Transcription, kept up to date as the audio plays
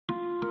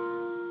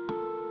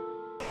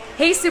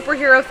Hey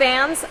superhero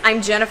fans,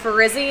 I'm Jennifer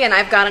Rizzi and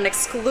I've got an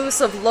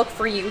exclusive look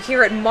for you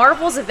here at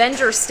Marvel's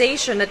Avengers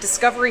Station at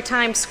Discovery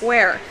Times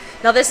Square.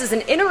 Now this is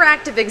an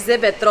interactive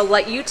exhibit that'll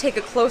let you take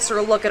a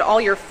closer look at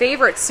all your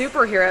favorite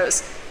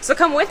superheroes. So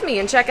come with me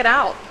and check it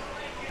out.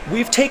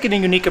 We've taken a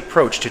unique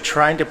approach to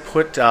trying to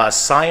put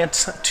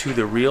science to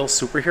the real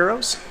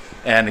superheroes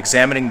and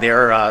examining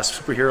their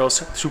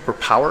superheroes'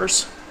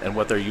 superpowers and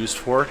what they're used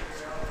for.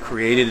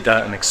 Created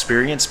an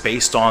experience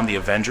based on the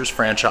Avengers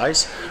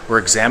franchise. We're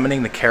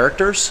examining the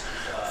characters,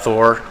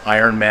 Thor,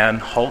 Iron Man,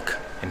 Hulk,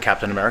 and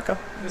Captain America.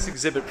 This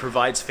exhibit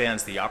provides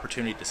fans the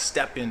opportunity to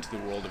step into the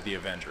world of the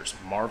Avengers,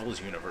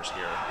 Marvel's universe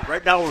here.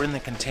 Right now we're in the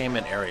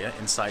containment area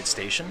inside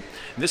Station.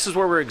 And this is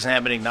where we're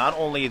examining not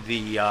only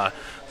the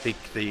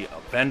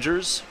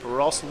Avengers, but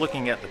we're also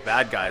looking at the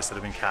bad guys that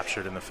have been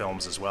captured in the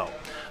films as well.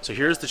 So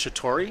here's the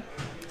Chitauri.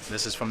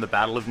 This is from the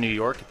Battle of New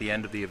York at the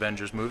end of the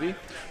Avengers movie.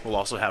 We'll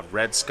also have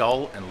Red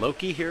Skull and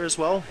Loki here as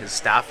well. His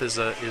staff is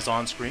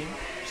on screen.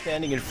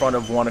 Standing in front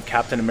of one of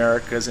Captain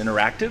America's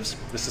interactives.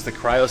 This is the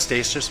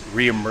cryostasis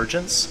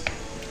reemergence.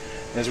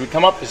 And as we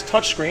come up as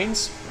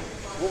touchscreens,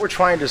 what we're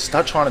trying to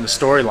touch on in the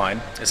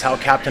storyline is how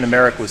Captain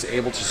America was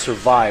able to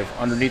survive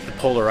underneath the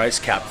polar ice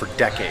cap for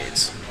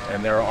decades.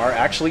 And there are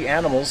actually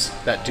animals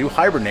that do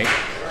hibernate,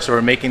 so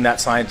we're making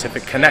that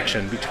scientific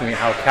connection between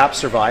how Cap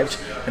survived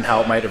and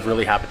how it might have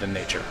really happened in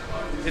nature.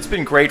 It's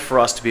been great for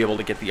us to be able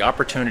to get the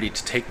opportunity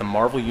to take the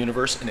Marvel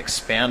Universe and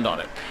expand on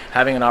it,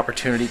 having an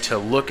opportunity to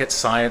look at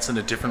science in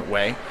a different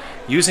way,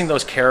 using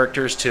those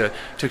characters to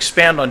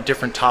expand on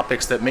different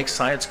topics that make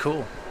science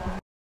cool.